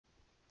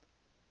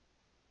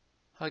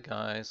Hi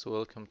guys,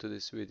 welcome to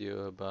this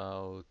video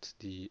about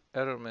the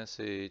error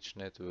message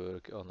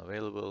network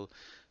unavailable.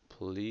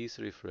 Please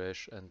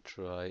refresh and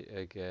try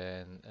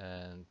again.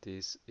 And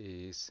this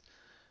is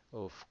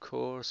of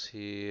course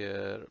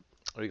here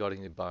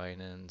regarding the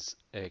Binance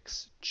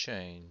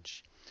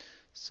exchange.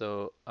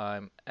 So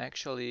I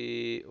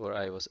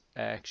was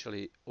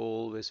actually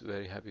always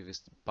very happy with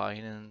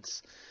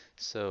Binance.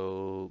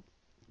 So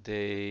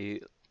they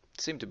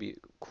seem to be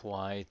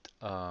quite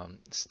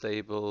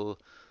stable.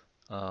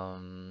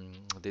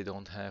 They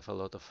don't have a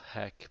lot of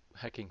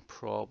hacking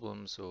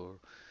problems or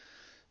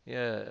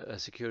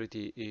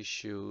security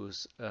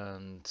issues,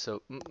 and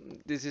so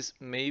this is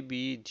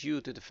maybe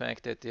due to the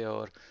fact that they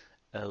are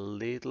a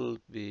little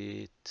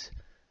bit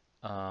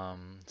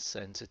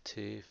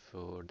sensitive,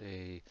 or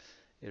they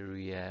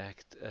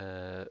react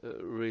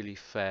really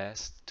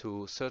fast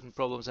to certain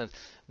problems, and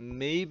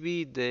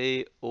maybe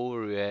they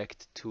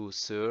overreact to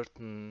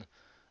certain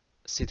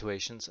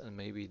situations, and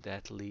maybe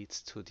that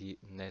leads to the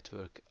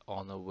network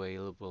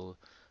unavailable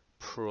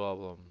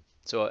problem.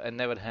 So I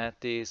never had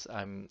this.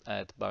 I'm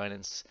at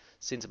Binance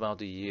since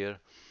about a year.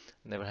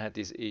 Never had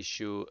this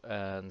issue,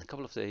 and a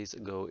couple of days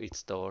ago it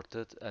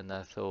started, and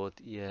I thought,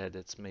 yeah,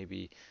 that's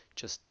maybe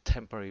just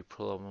temporary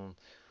problem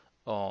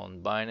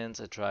on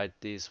Binance. I tried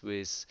this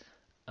with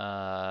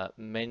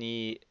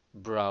many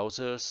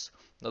browsers,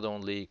 not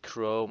only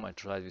Chrome. I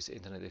tried with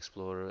Internet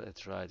Explorer, I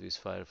tried with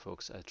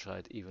Firefox, I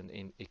tried even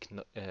in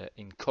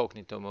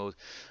incognito mode.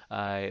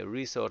 I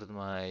restarted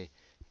my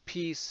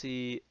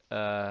PC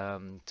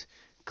and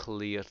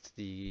cleared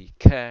the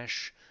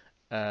cache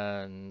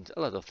and a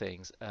lot of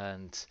things,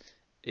 and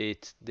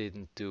it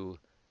didn't do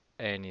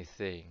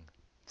anything.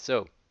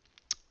 So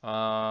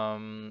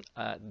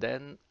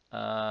then,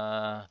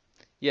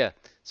 yeah,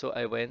 so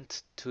I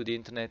went to the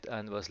internet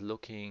and was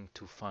looking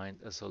to find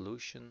a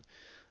solution.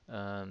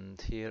 And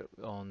here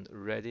on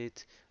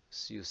Reddit,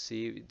 so you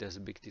see there's a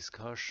big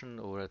discussion,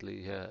 or at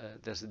least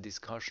there's a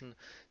discussion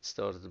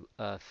started,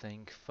 I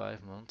think,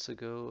 5 months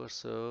ago or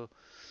so.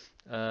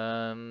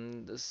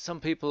 Some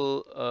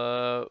people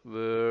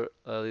were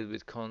a little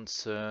bit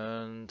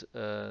concerned,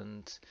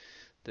 and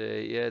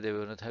they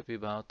were not happy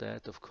about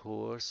that, of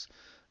course.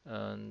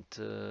 And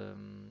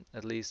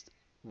at least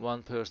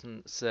one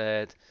person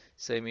said,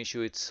 same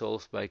issue, it's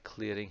solved by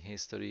clearing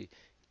history,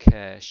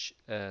 cache,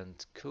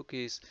 and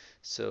cookies.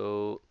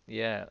 So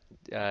yeah,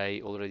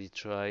 I already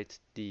tried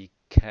the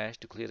cache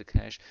to clear the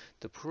cache.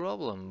 The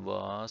problem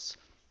was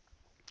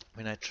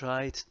when I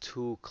tried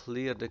to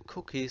clear the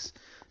cookies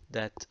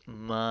that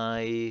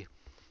my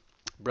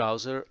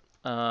browser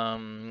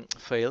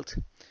failed.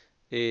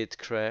 It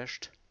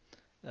crashed.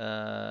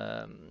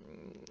 Um,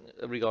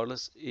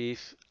 Regardless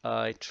if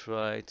I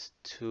tried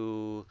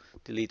to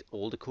delete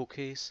all the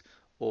cookies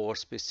or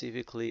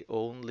specifically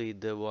only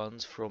the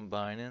ones from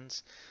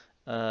Binance,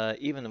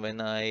 even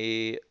when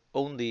I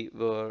only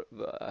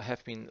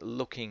have been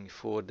looking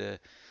for the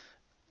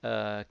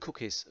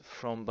cookies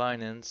from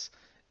Binance,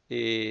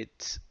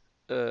 it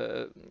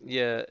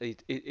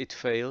it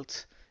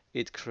failed,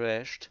 it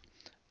crashed.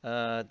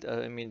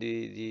 I mean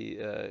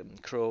the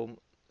Chrome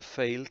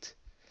failed,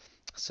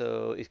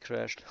 so it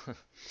crashed.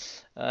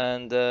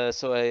 And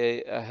so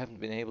I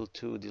haven't been able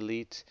to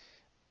delete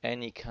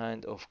any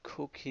kind of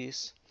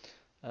cookies.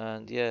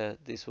 And yeah,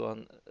 this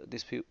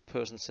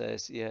person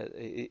says, yeah,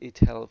 it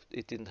helped.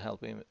 It didn't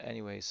help him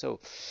anyway.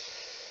 So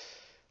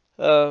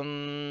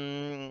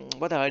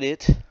what I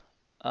did,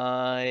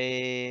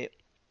 I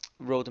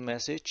wrote a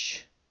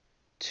message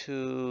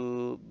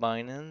to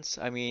Binance.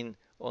 I mean,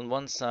 on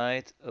one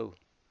side, oh,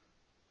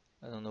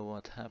 I don't know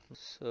what happened.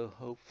 So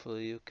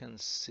hopefully you can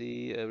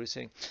see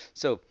everything.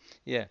 So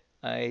yeah,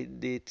 I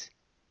did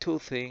two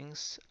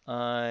things.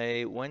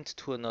 I went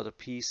to another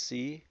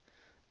PC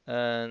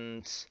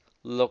and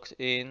logged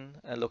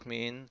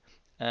me in,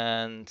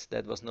 and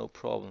that was no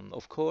problem.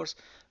 Of course,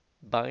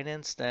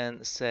 Binance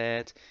then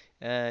said,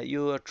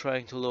 you are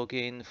trying to log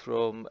in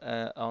from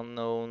an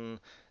unknown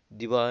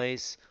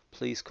device.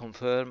 Please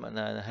confirm. And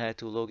I had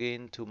to log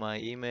in to my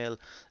email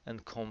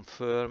and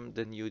confirm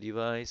the new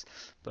device.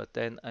 But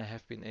then I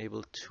have been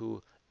able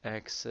to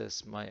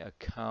access my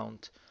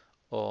account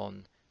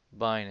on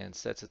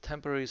Binance. That's a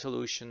temporary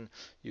solution.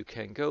 You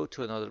can go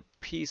to another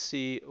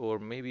PC, or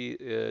maybe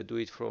do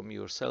it from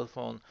your cell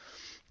phone,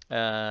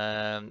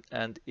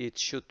 and it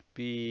should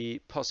be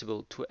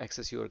possible to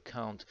access your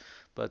account.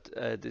 But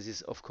this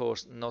is of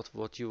course not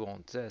what you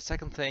want. The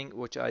second thing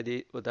what I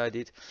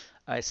did,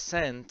 I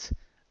sent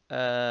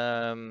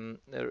a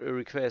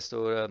request,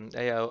 or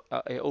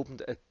I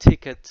opened a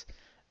ticket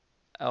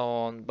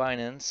on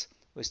Binance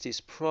with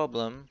this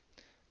problem.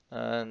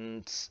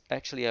 And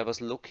actually I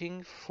was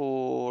looking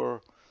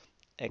for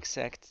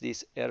exact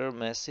this error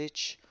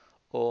message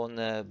on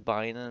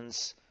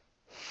Binance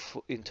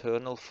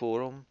internal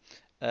forum,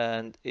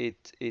 and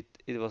it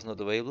was not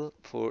available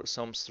for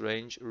some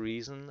strange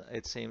reason.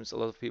 It seems a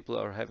lot of people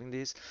are having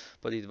this,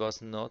 but it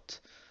was not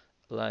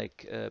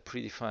like a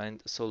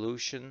predefined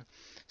solution.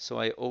 So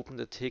I opened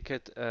the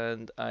ticket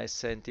and I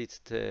sent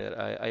it there.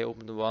 I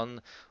opened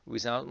one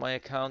without my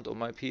account on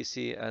my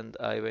PC, and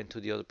I went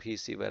to the other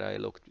PC where I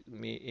logged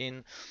me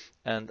in,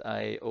 and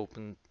I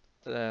opened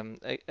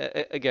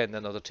again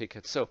another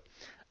ticket. So,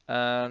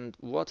 and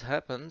what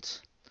happened?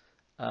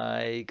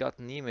 I got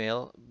an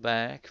email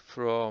back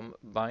from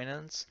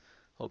Binance.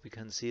 Hope you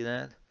can see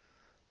that.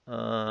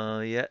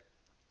 Yeah,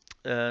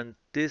 and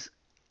this.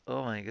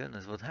 Oh my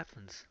goodness, what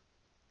happens?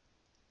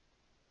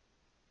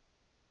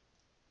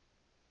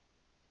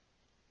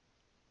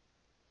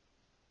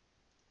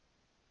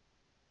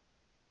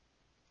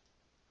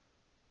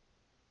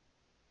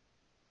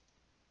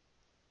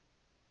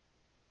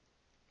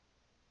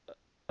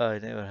 I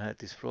never had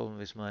this problem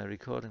with my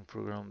recording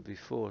program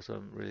before, so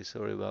I'm really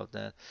sorry about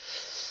that.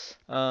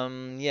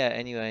 Yeah,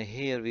 anyway,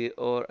 here we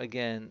are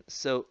again.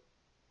 So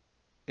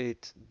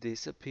it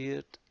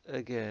disappeared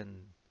again.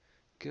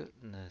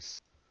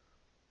 Goodness,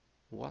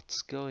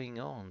 what's going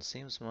on?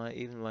 Seems my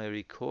even my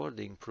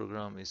recording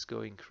program is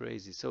going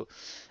crazy. So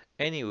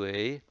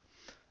anyway,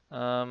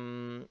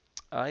 um,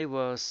 I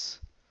was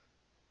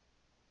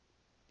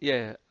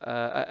yeah,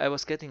 I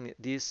was getting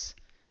this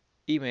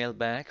email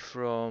back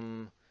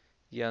from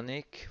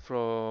Yannick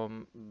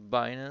from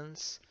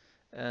Binance,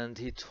 and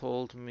he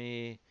told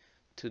me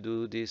to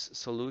do this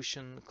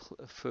solution.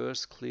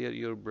 First, clear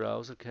your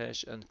browser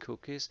cache and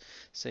cookies,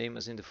 same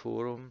as in the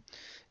forum.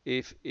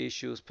 If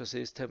issues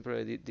persist,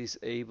 temporarily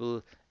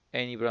disable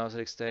any browser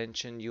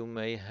extension you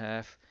may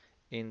have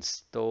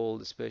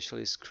installed,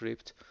 especially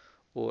script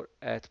or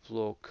ad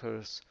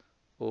blockers,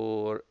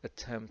 or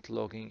attempt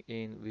logging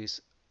in with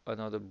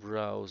another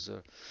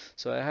browser.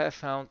 So I have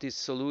found this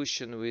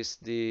solution with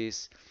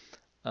these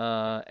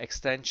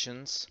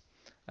extensions.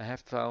 I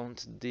have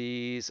found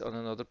these on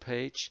another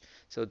page.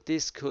 So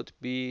this could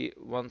be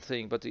one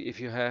thing, but if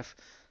you have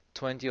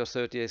 20 or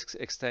 30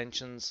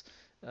 extensions,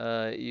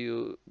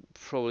 you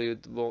probably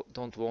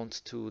don't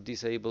want to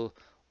disable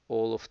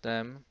all of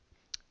them.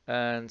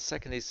 And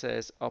secondly, it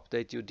says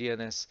update your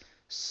DNS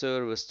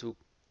service to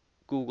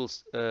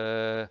Google's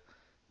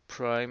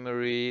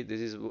primary. This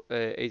is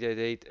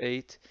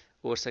 8888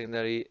 or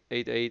secondary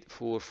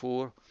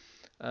 8844.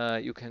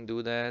 You can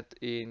do that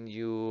in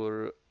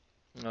your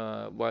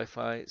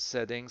Wi-Fi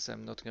settings.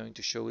 I'm not going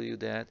to show you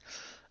that.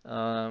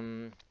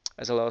 Um,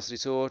 as a last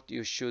resort,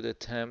 you should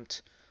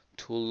attempt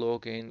to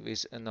log in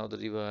with another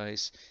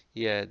device.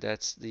 Yeah,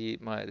 that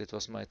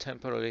was my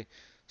temporary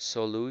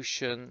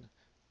solution.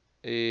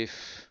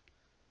 If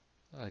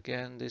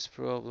again this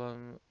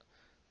problem,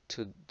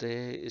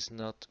 today is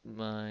not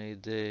my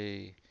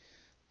day.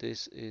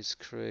 This is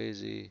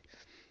crazy.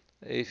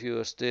 If you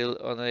are still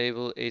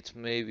unable, it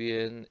may be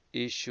an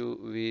issue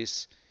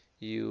with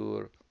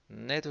your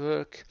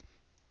network.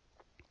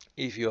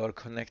 If you are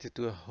connected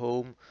to a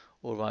home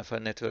or Wi-Fi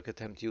network,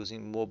 attempt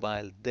using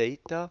mobile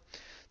data.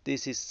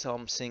 This is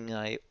something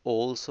I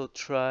also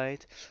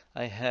tried.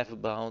 I have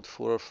about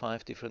 4 or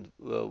 5 different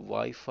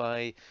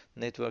Wi-Fi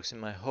networks in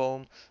my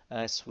home.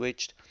 I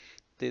switched,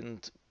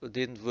 didn't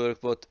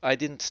work, but I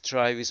didn't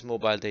try with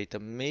mobile data.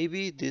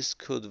 Maybe this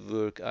could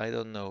work, I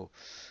don't know.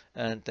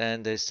 And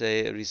then they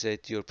say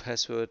reset your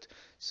password.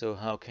 So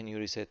how can you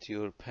reset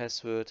your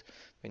password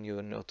when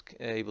you're not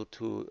able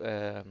to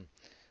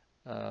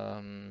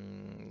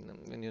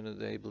when you're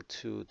not able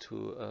to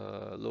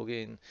log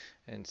in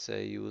and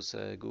say use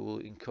Google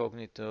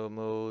Incognito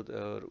mode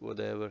or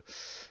whatever.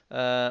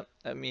 I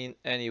mean,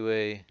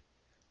 anyway,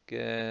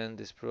 again,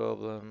 this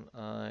problem,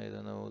 I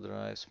don't know,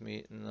 drives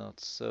me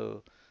nuts.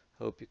 So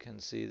hope you can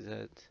see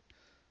that.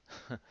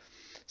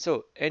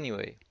 So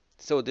anyway,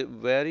 so the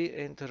very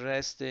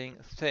interesting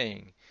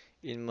thing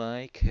in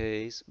my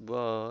case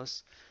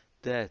was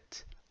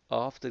that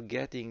after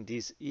getting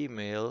this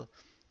email,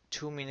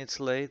 2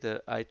 minutes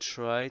later I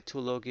tried to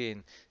log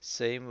in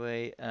same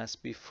way as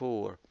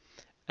before,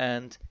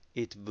 and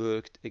it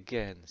worked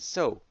again.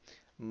 So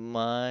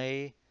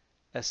my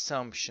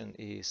assumption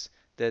is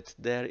that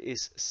there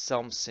is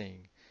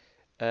something,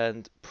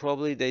 and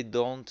probably they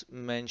don't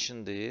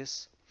mention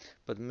this,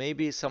 but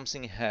maybe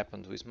something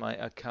happened with my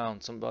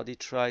account. Somebody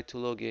tried to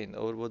log in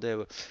or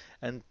whatever,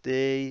 and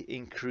they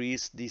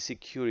increased the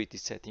security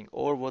setting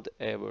or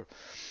whatever.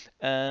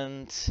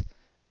 And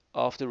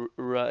after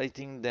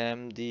writing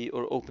them the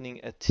or opening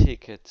a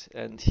ticket,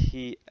 and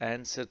he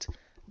answered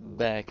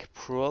back,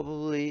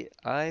 probably,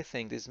 I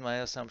think this is my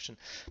assumption,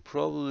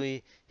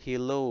 probably he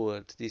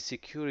lowered the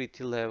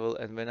security level,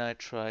 and when I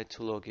tried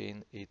to log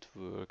in it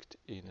worked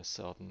in a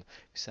sudden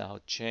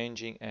without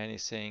changing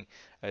anything.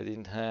 I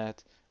didn't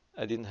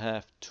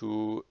have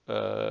to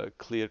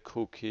clear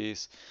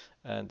cookies,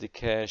 and the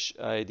cache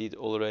I did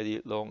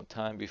already long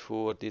time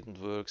before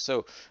didn't work.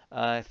 So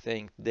I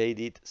think they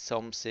did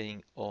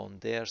something on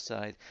their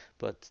side,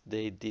 but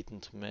they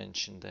didn't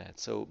mention that.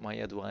 So my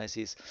advice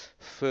is,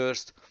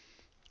 first,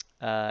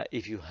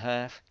 if you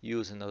have,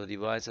 use another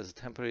device as a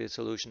temporary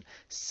solution.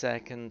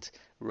 Second,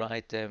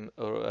 write them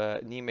or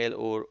an email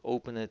or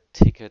open a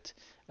ticket,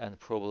 and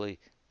probably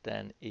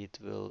then it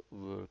will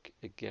work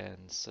again.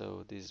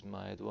 So this is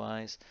my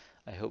advice.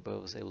 I hope I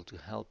was able to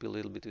help you a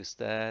little bit with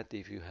that.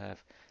 If you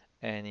have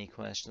any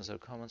questions or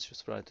comments,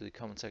 just write to the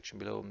comment section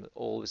below. I'm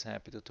always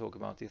happy to talk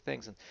about these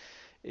things. And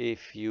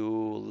if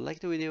you like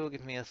the video,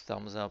 give me a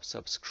thumbs up,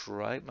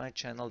 subscribe my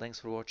channel. Thanks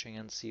for watching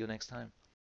and see you next time.